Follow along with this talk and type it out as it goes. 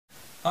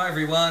Hi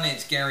everyone,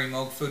 it's Gary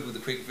Mogford with a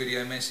quick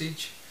video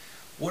message.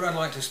 What I'd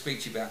like to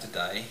speak to you about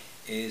today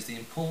is the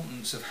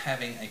importance of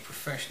having a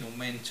professional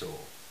mentor,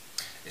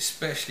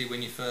 especially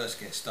when you first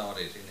get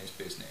started in this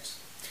business.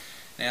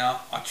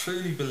 Now, I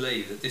truly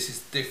believe that this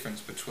is the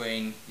difference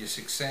between your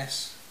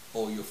success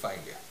or your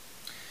failure.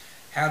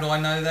 How do I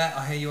know that,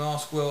 I hear you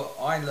ask? Well,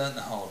 I learned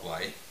the hard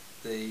way.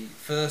 The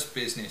first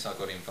business I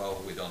got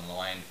involved with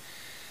online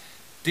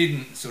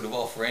didn't sort of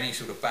offer any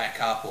sort of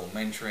backup or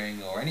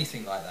mentoring or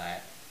anything like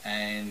that,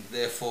 and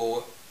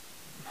therefore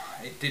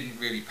it didn't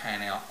really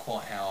pan out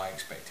quite how I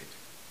expected.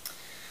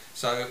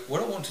 So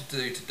what I want to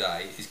do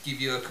today is give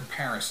you a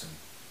comparison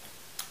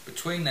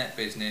between that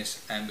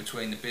business and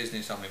between the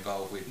business I'm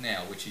involved with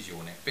now, which is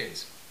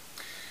YourNetBiz.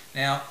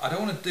 Now, I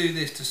don't want to do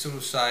this to sort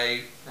of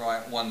say,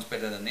 right, one's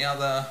better than the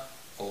other,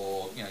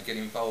 or get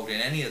involved in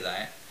any of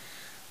that.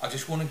 I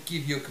just want to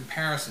give you a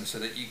comparison so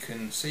that you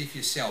can see for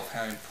yourself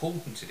how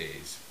important it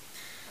is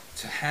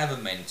to have a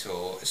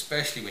mentor,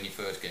 especially when you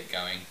first get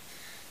going,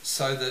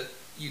 so that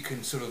you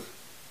can sort of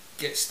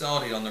get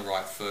started on the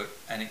right foot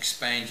and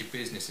expand your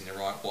business in the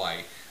right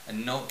way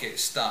and not get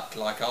stuck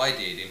like I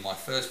did in my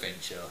first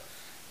venture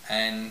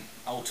and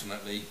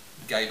ultimately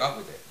gave up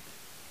with it.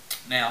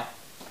 Now,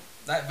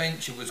 that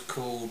venture was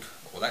called,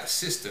 or that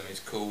system is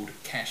called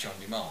Cash on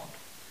Demand.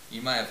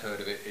 You may have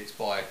heard of it. It's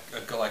by a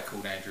guy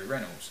called Andrew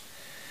Reynolds.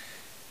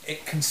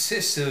 It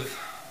consists of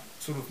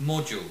sort of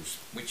modules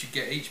which you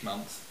get each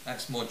month.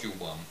 That's module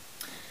 1,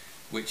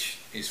 which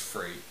is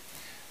free.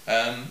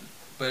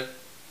 But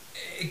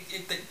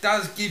it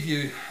does give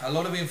you a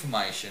lot of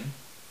information,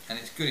 and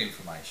it's good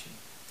information.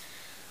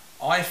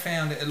 I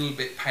found it a little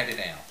bit padded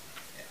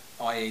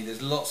out, i.e.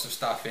 there's lots of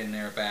stuff in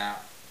there about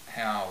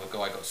how the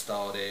guy got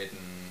started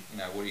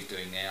and what he's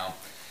doing now.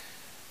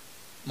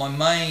 My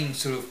main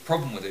sort of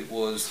problem with it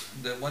was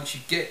that once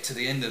you get to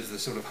the end of the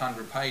sort of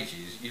 100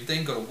 pages, you've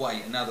then got to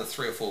wait another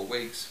 3 or 4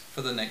 weeks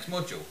for the next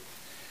module.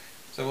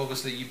 So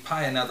obviously you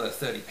pay another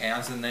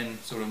 £30 and then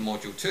sort of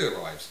module 2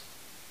 arrives.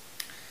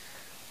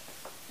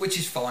 Which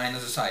is fine,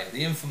 as I say.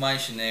 The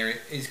information there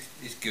is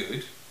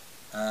good.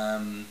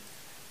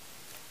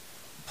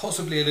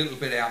 Possibly a little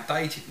bit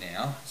outdated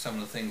now, some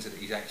of the things that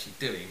he's actually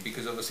doing,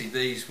 because obviously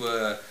these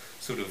were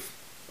sort of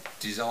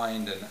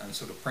designed and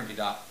sort of printed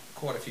up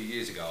quite a few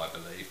years ago, I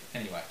believe.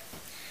 Anyway,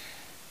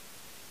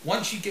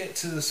 once you get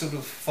to the sort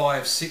of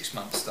 5-6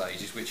 month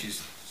stages, which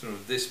is sort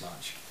of this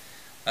much,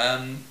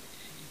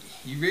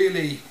 you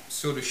really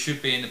sort of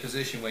should be in a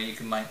position where you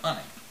can make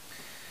money.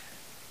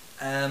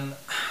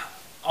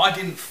 I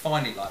didn't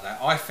find it like that.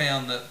 I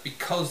found that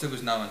because there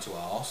was no one to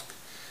ask,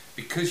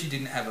 because you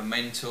didn't have a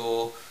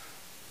mentor,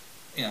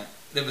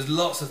 there was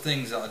lots of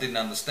things that I didn't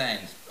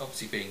understand,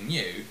 obviously being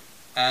new,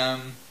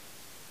 and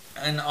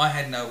I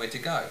had nowhere to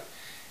go.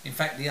 In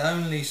fact, the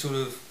only sort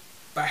of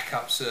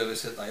backup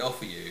service that they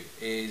offer you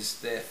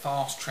is their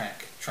fast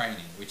track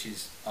training, which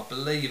is, I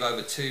believe,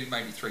 over 2,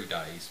 maybe 3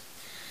 days.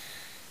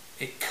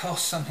 It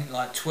costs something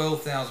like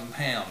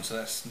 £12,000, so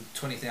that's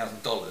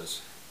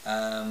 $20,000.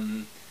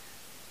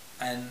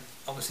 And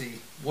obviously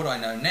what I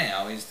know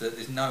now is that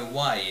there's no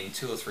way in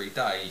 2 or 3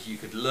 days you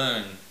could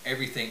learn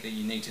everything that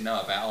you need to know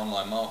about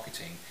online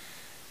marketing,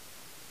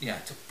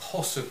 to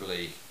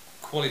possibly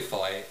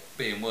qualify it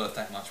being worth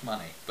that much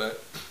money.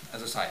 But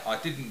as I say, I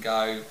didn't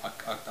go.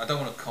 I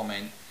don't want to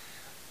comment.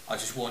 I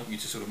just want you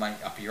to sort of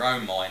make up your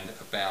own mind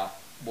about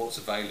what's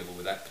available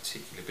with that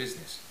particular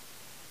business.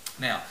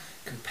 Now,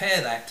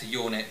 compare that to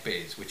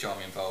YourNetBiz, which I'm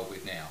involved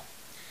with now.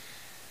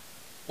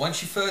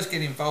 Once you first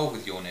get involved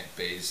with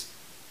YourNetBiz,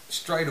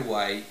 straight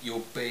away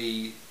you'll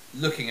be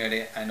looking at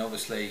it, and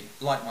obviously,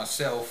 like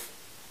myself,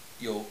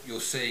 you'll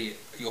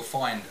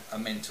find a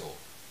mentor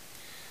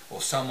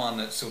or someone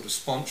that's sort of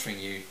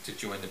sponsoring you to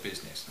join the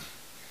business.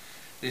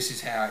 This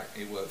is how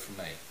it worked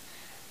for me.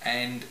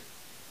 And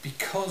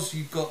because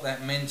you've got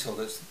that mentor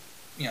that's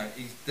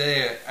he's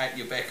there at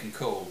your beck and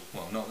call,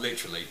 well, not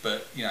literally,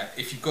 but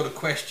if you've got a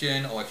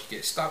question or if you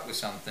get stuck with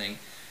something,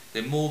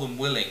 they're more than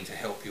willing to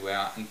help you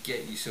out and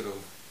get you sort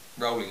of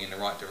rolling in the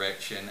right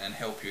direction and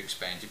help you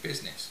expand your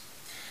business.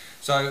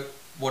 So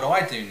what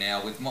I do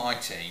now with my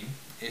team,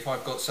 if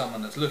I've got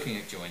someone that's looking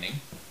at joining,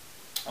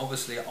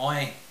 obviously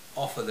I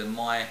offer them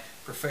my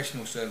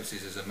professional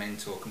services as a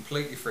mentor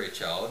completely free of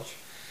charge,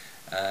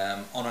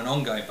 on an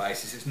ongoing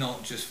basis. It's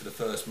not just for the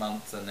first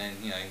month and then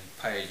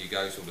pay as you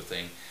go sort of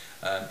thing.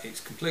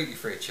 It's completely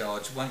free of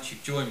charge. Once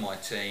you've joined my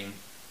team,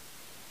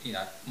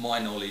 my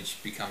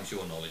knowledge becomes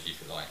your knowledge,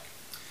 if you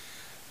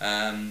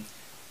like.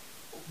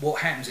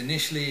 What happens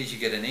initially is you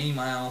get an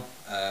email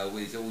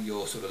with all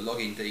your sort of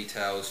login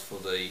details for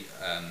the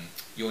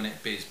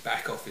YourNetBiz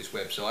back office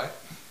website.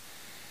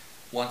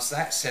 Once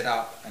that's set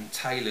up and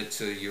tailored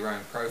to your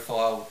own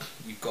profile,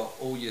 you've got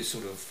all your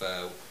sort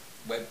of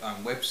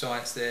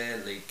websites there,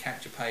 lead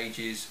capture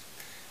pages,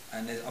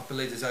 and I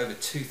believe there's over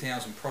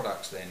 2,000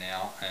 products there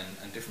now,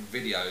 and different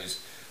videos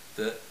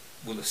that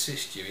will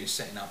assist you in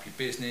setting up your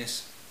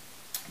business,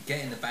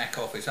 getting the back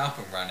office up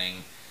and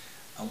running.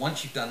 And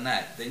once you've done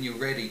that, then you're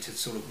ready to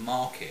sort of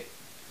market,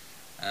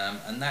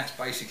 and that's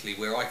basically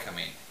where I come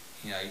in.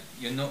 You know,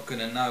 you're not going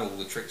to know all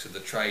the tricks of the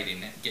trade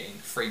in getting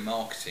free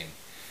marketing.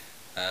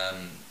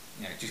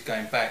 You know, just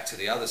going back to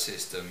the other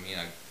system, you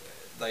know,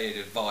 they had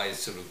advised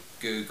sort of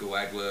Google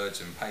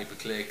AdWords and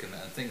pay-per-click and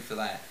things for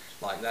that,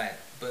 like that.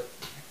 But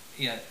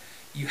you know,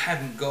 you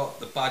haven't got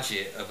the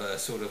budget of a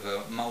sort of a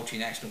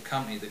multinational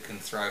company that can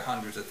throw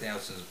hundreds of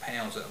thousands of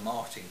pounds at a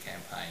marketing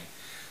campaign.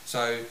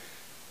 So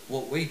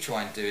what we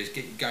try and do is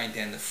get you going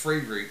down the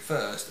free route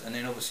first, and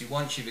then obviously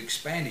once you've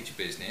expanded your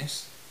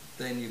business,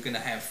 then you're going to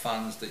have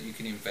funds that you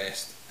can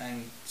invest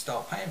and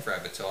start paying for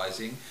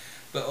advertising.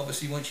 But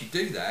obviously once you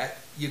do that,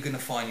 you're going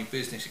to find your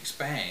business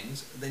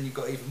expands, then you've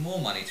got even more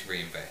money to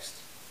reinvest,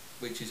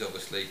 which is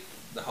obviously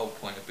the whole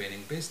point of being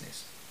in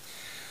business.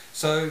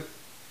 So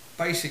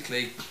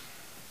basically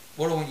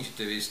what I want you to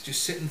do is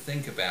just sit and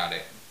think about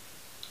it.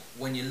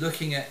 When you're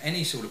looking at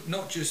any sort of,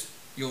 not just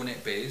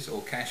YourNetBiz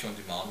or cash on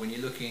demand, when you're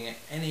looking at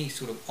any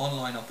sort of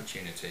online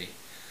opportunity,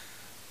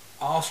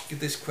 ask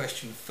this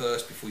question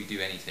first before you do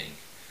anything.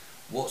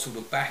 What sort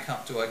of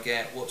backup do I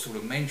get? What sort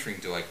of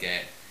mentoring do I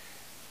get?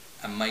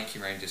 And make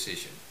your own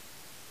decision.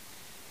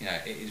 You know,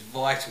 it is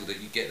vital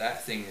that you get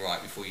that thing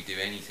right before you do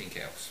anything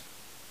else.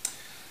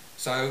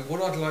 So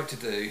what I'd like to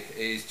do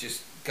is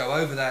just go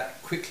over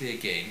that quickly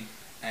again,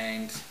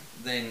 and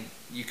then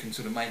you can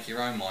sort of make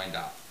your own mind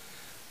up.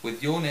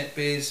 With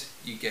YourNetBiz,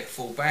 you get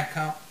full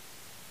backup,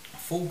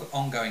 full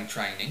ongoing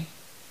training.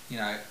 You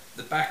know,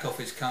 the back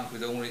office comes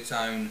with all its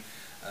own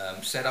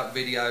setup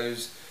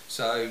videos,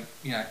 so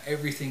you know,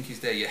 everything is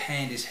there. Your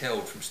hand is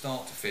held from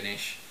start to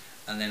finish.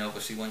 And then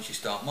obviously once you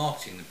start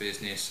marketing the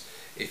business,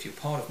 if you're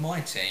part of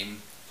my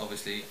team,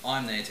 obviously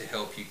I'm there to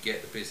help you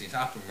get the business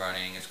up and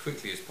running as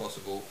quickly as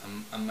possible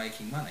and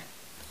making money.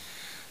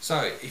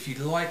 So if you'd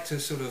like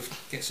to sort of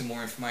get some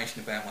more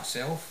information about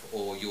myself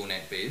or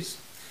YourNetBiz,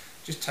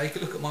 just take a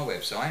look at my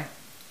website.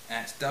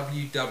 That's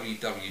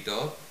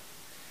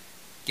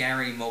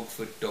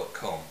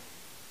www.garymogford.com.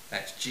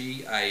 That's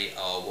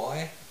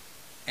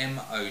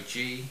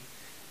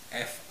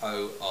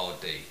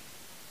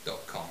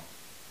GARYMOGFORD.com.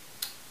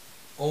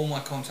 All my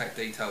contact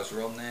details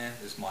are on there.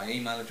 There's my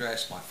email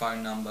address, my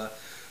phone number.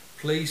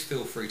 Please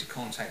feel free to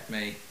contact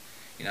me.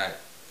 You know,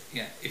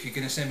 if you're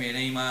going to send me an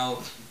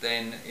email,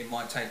 then it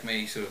might take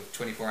me sort of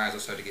 24 hours or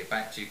so to get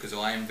back to you, because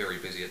I am very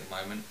busy at the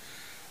moment.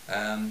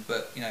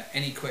 But you know,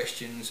 any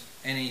questions,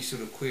 any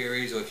sort of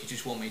queries, or if you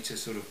just want me to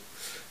sort of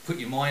put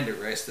your mind at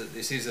rest that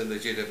this is a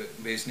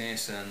legitimate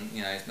business and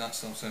you know it's not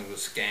some sort of a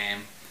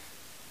scam,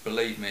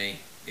 believe me,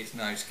 it's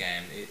no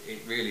scam.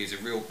 It really is a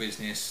real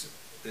business.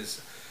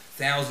 There's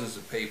thousands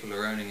of people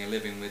are earning a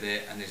living with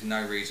it, and there's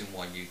no reason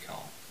why you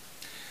can't.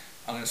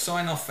 I'm going to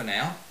sign off for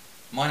now.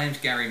 My name's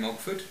Gary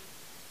Mogford,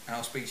 and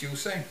I'll speak to you all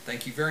soon.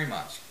 Thank you very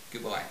much.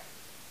 Goodbye.